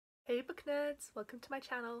Hey book nerds, welcome to my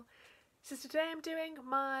channel. So today I'm doing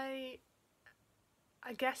my,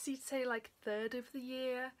 I guess you'd say like third of the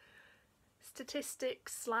year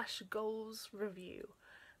statistics slash goals review.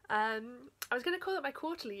 I was going to call it my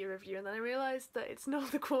quarterly review and then I realised that it's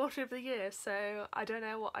not the quarter of the year, so I don't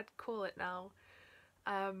know what I'd call it now.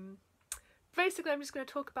 Basically I'm just going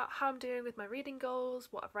to talk about how I'm doing with my reading goals,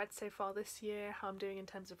 what I've read so far this year, how I'm doing in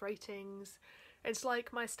terms of ratings. It's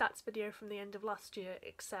like my stats video from the end of last year,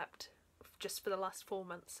 except just for the last 4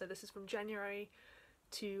 months, so this is from January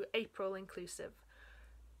to April inclusive.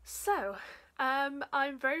 So, I'm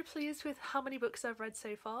very pleased with how many books I've read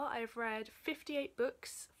so far. I've read 58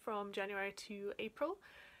 books from January to April.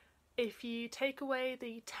 If you take away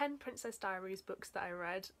the 10 Princess Diaries books that I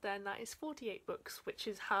read, then that is 48 books, which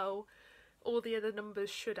is how all the other numbers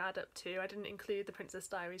should add up to. I didn't include the Princess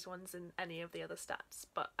Diaries ones in any of the other stats,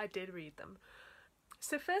 but I did read them.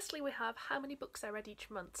 So firstly we have how many books I read each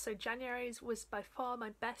month. So January's was by far my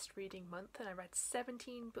best reading month and I read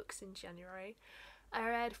 17 books in January. I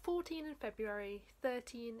read 14 in February,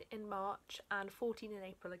 13 in March and 14 in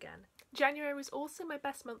April again. January was also my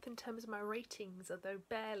best month in terms of my ratings, although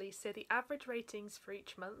barely. So the average ratings for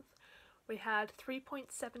each month, we had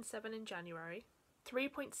 3.77 in January,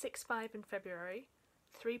 3.65 in February,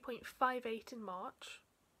 3.58 in March,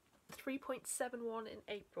 3.71 in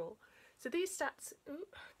April. So these stats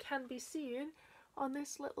can be seen on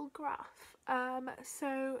this little graph.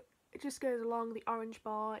 So it just goes along. The orange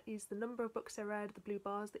bar is the number of books I read, the blue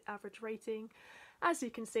bar is the average rating. As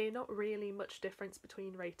you can see, not really much difference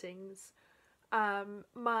between ratings.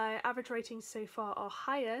 My average ratings so far are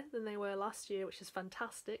higher than they were last year, which is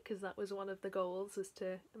fantastic because that was one of the goals, is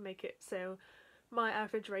to make it so my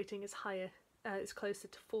average rating is higher, it's closer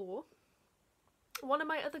to 4. One of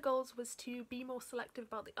my other goals was to be more selective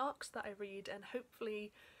about the arcs that I read and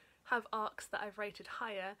hopefully have arcs that I've rated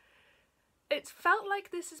higher. It's felt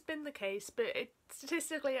like this has been the case, but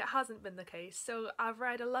statistically it hasn't been the case. So I've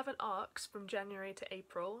read 11 arcs from January to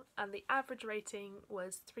April and the average rating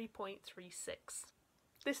was 3.36.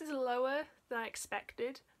 This is lower than I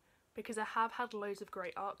expected because I have had loads of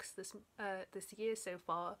great arcs this year so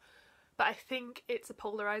far, but I think it's a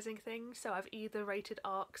polarising thing. So I've either rated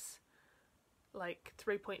arcs like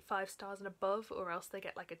 3.5 stars and above, or else they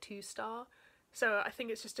get like a 2-star. So I think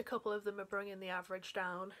it's just a couple of them are bringing the average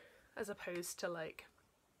down, as opposed to like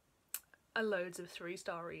a loads of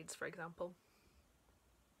 3-star reads, for example.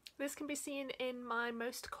 This can be seen in my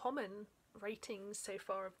most common ratings so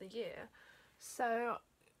far of the year. So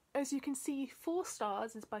as you can see, 4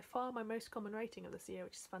 stars is by far my most common rating of this year,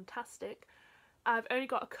 which is fantastic. I've only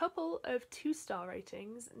got a couple of 2-star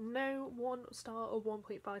ratings, no 1-star or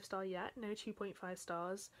 1.5 star yet, no 2.5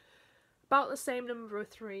 stars, about the same number of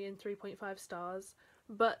 3 and 3.5 stars,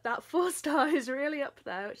 but that 4-star is really up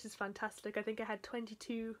there, which is fantastic. I think I had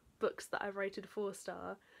 22 books that I've rated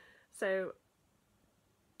 4-star, so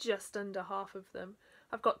just under half of them.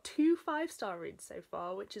 I've got 2 5-star reads so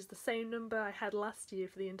far, which is the same number I had last year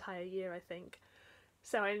for the entire year, I think.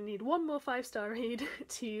 So I need one more 5-star read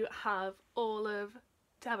to have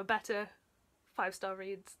a better 5-star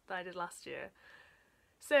reads than I did last year.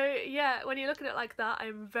 So yeah, when you look at it like that,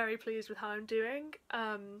 I'm very pleased with how I'm doing.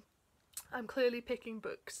 I'm clearly picking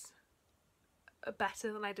books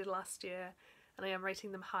better than I did last year, and I am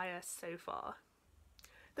rating them higher so far.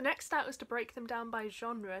 The next step was to break them down by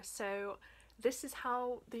genre, so this is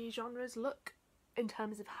how the genres look in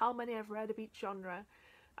terms of how many I've read of each genre.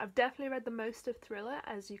 I've definitely read the most of thriller,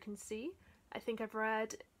 as you can see. I think I've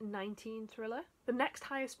read 19 thriller. The next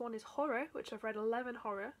highest one is horror, which I've read 11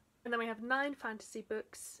 horror. And then we have 9 fantasy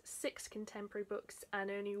books, 6 contemporary books, and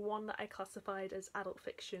only 1 that I classified as adult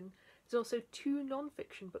fiction. There's also 2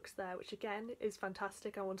 non-fiction books there, which again is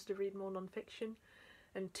fantastic. I wanted to read more non-fiction,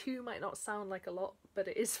 and 2 might not sound like a lot, but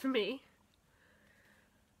it is for me.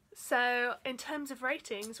 So in terms of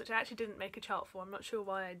ratings, which I actually didn't make a chart for, I'm not sure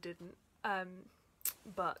why I didn't,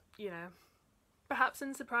 but you know, perhaps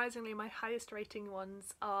unsurprisingly my highest rating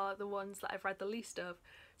ones are the ones that I've read the least of.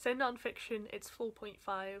 So non-fiction, it's 4.5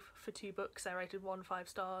 for 2 books. I rated 1 5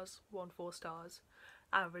 stars, 1 4 stars,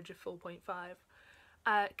 average of 4.5.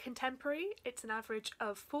 Contemporary, it's an average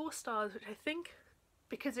of 4 stars, which I think,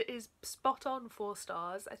 because it is spot on 4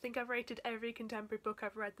 stars, I think I've rated every contemporary book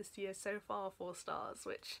I've read this year so far 4 stars,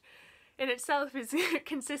 which in itself is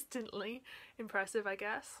consistently impressive, I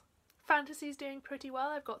guess. Fantasy's doing pretty well.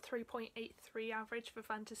 I've got 3.83 average for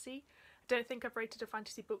fantasy. I don't think I've rated a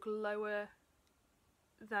fantasy book lower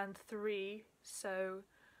than 3, so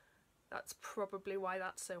that's probably why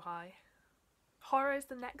that's so high. Horror is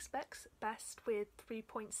the next best with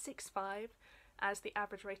 3.65, as the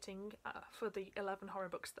average rating for the 11 horror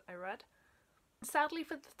books that I read. Sadly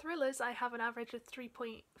for the thrillers, I have an average of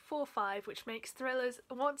 3.45, which makes thrillers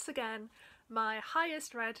once again my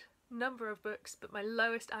highest read number of books but my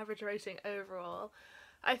lowest average rating overall.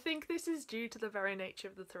 I think this is due to the very nature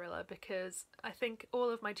of the thriller, because I think all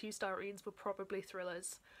of my 2-star reads were probably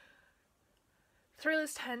thrillers.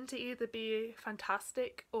 Thrillers tend to either be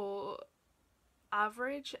fantastic or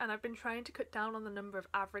average, and I've been trying to cut down on the number of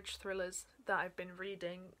average thrillers that I've been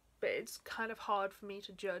reading, but it's kind of hard for me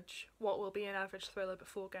to judge what will be an average thriller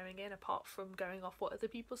before going in, apart from going off what other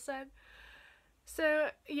people said. So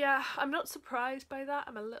yeah, I'm not surprised by that.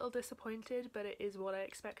 I'm a little disappointed, but it is what I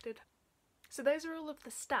expected. So those are all of the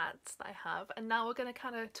stats that I have, and now we're going to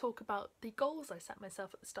kind of talk about the goals I set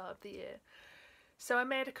myself at the start of the year. So I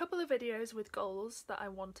made a couple of videos with goals that I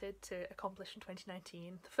wanted to accomplish in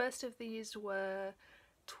 2019. The first of these were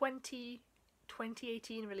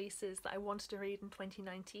 2018 releases that I wanted to read in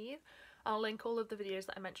 2019. I'll link all of the videos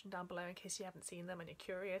that I mentioned down below in case you haven't seen them and you're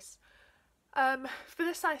curious. For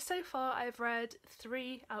this so far I've read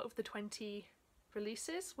 3 out of the 20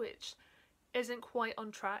 releases, which isn't quite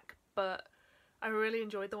on track, but I really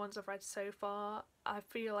enjoyed the ones I've read so far. I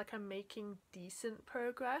feel like I'm making decent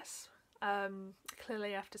progress.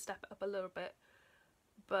 Clearly I have to step it up a little bit,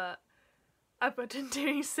 but I've been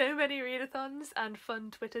doing so many readathons and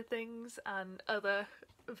fun Twitter things and other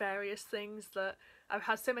various things that I've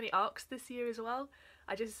had so many arcs this year as well.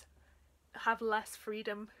 I just have less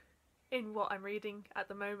freedom in what I'm reading at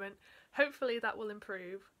the moment. Hopefully that will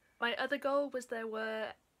improve. My other goal was there were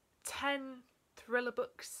 10 thriller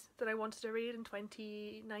books that I wanted to read in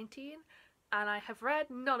 2019, and I have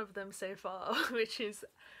read none of them so far, which is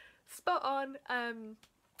spot on. I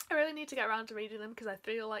really need to get around to reading them because I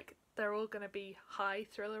feel like they're all going to be high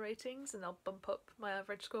thriller ratings and they'll bump up my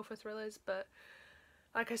average score for thrillers, but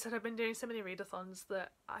like I said, I've been doing so many readathons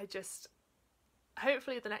that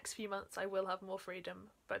hopefully the next few months I will have more freedom,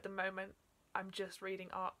 but at the moment I'm just reading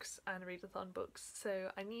arcs and readathon books, so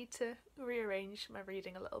I need to rearrange my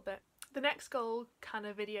reading a little bit. The next goal kind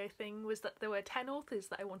of video thing was that there were 10 authors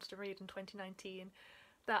that I wanted to read in 2019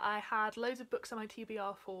 that I had loads of books on my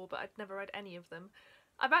TBR for, but I'd never read any of them.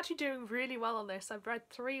 I'm actually doing really well on this. I've read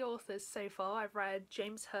 3 authors so far. I've read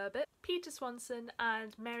James Herbert, Peter Swanson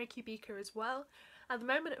and Mary Kubica as well. At the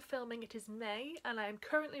moment of filming it is May, and I am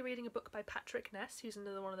currently reading a book by Patrick Ness, who's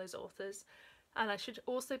another one of those authors, and I should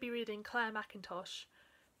also be reading Claire Mackintosh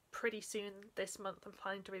pretty soon this month. I'm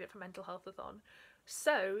planning to read it for Mental Healthathon.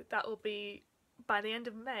 So that will be, by the end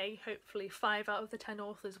of May, hopefully 5 out of the 10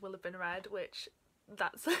 authors will have been read, which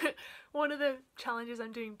that's one of the challenges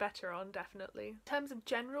I'm doing better on, definitely. In terms of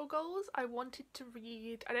general goals, I wanted to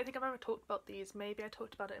read, I don't think I've ever talked about these, maybe I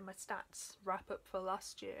talked about it in my stats wrap up for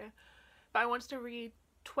last year, but I wanted to read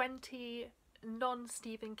 20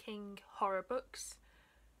 non-Stephen King horror books.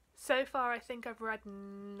 So far I think I've read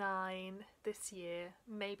 9 this year,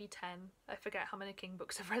 maybe 10, I forget how many King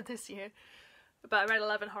books I've read this year. But I read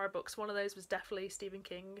 11 horror books. One of those was definitely Stephen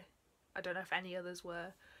King. I don't know if any others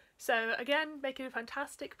were. So again, making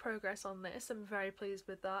fantastic progress on this. I'm very pleased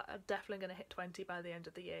with that. I'm definitely going to hit 20 by the end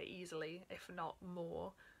of the year easily, if not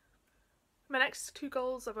more. My next 2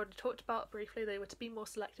 goals I've already talked about briefly. They were to be more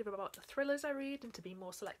selective about the thrillers I read and to be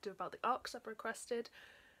more selective about the arcs I've requested.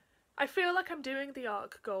 I feel like I'm doing the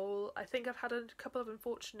arc goal. I think I've had a couple of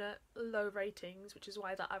unfortunate low ratings, which is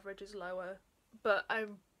why that average is lower. But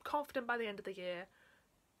I'm confident by the end of the year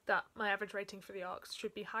that my average rating for the arcs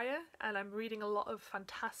should be higher, and I'm reading a lot of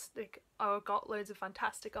fantastic, I've got loads of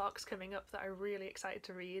fantastic arcs coming up that I'm really excited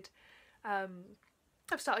to read. I've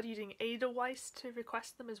started using Edelweiss to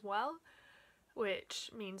request them as well, which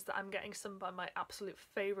means that I'm getting some by my absolute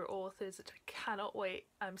favourite authors that I cannot wait.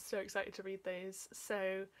 I'm so excited to read those.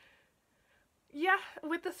 So yeah,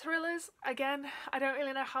 with the thrillers, again, I don't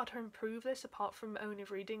really know how to improve this apart from only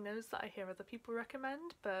reading those that I hear other people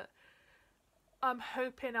recommend, but I'm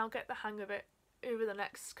hoping I'll get the hang of it over the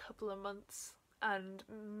next couple of months, and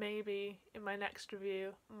maybe in my next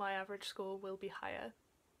review my average score will be higher.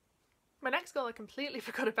 My next goal I completely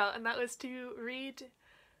forgot about, and that was to read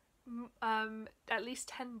at least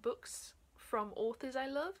 10 books from authors I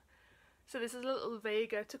love. So this is a little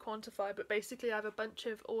vaguer to quantify, but basically I have a bunch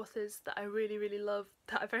of authors that I really love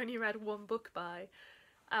that I've only read 1 book by,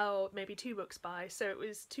 or maybe 2 books by, so it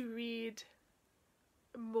was to read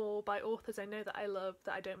more by authors I know that I love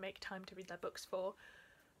that I don't make time to read their books for.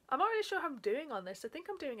 I'm not really sure how I'm doing on this. I think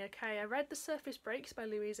I'm doing okay. I read The Surface Breaks by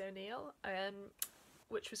Louise O'Neill,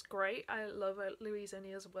 which was great. I love Louise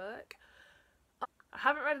O'Neill's work. I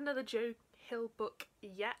haven't read another Joe Hill book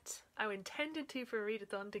yet. I intended to for a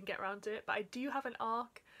readathon, didn't get around to it, but I do have an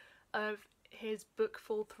arc of his book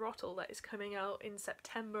Full Throttle that is coming out in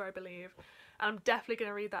September, I believe. And I'm definitely going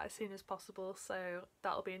to read that as soon as possible, so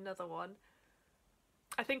that'll be another one.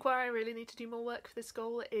 I think where I really need to do more work for this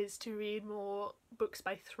goal is to read more books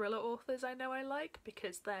by thriller authors I know I like,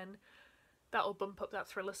 because then that'll bump up that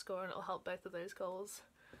thriller score and it'll help both of those goals.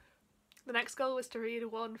 The next goal was to read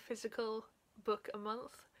one physical book a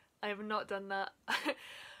month. I have not done that.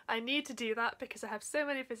 I need to do that because I have so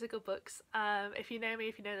many physical books. If you know me,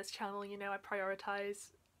 if you know this channel, you know I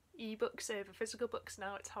prioritise ebooks over physical books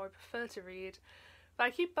now. It's how I prefer to read. But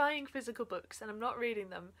I keep buying physical books and I'm not reading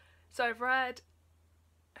them. So I've read,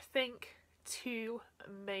 I think, 2,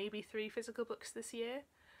 maybe 3 physical books this year.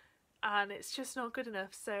 And it's just not good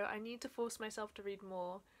enough, so I need to force myself to read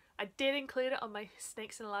more. I did include it on my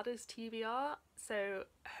Snakes and Ladders TBR, so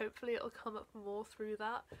hopefully it'll come up more through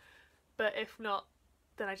that. But if not,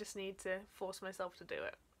 then I just need to force myself to do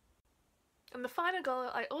it. And the final goal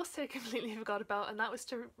I also completely forgot about, and that was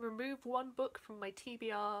to remove one book from my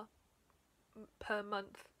TBR per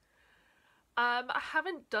month. I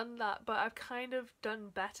haven't done that, but I've kind of done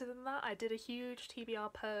better than that. I did a huge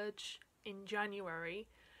TBR purge in January,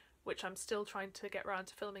 which I'm still trying to get around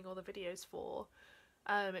to filming all the videos for.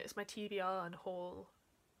 It's my TBR and haul,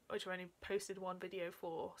 which I've only posted one video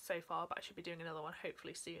for so far, but I should be doing another one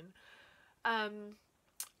hopefully soon.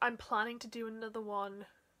 I'm planning to do another one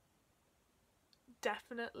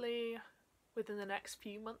definitely within the next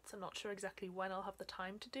few months. I'm not sure exactly when I'll have the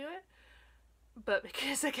time to do it, but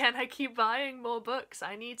because again I keep buying more books,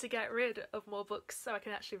 I need to get rid of more books so I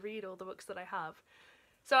can actually read all the books that I have.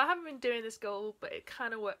 So I haven't been doing this goal, but it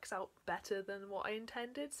kind of works out better than what I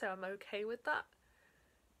intended, so I'm okay with that.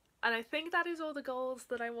 And I think that is all the goals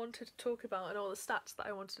that I wanted to talk about and all the stats that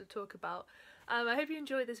I wanted to talk about. I hope you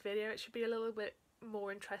enjoyed this video. It should be a little bit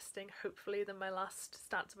more interesting, hopefully, than my last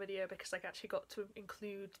stats video, because I actually got to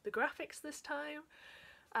include the graphics this time.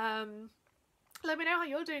 Let me know how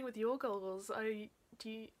you're doing with your goals. Are you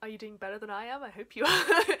doing better than I am? I hope you are.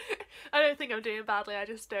 I don't think I'm doing badly, I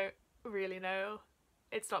just don't really know.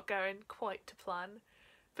 It's not going quite to plan.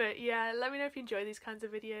 But yeah, let me know if you enjoy these kinds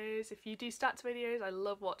of videos. If you do stats videos, I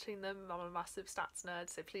love watching them. I'm a massive stats nerd,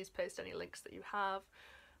 so please post any links that you have.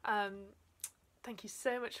 Thank you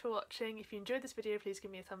so much for watching. If you enjoyed this video, please give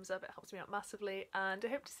me a thumbs up. It helps me out massively, and I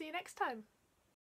hope to see you next time.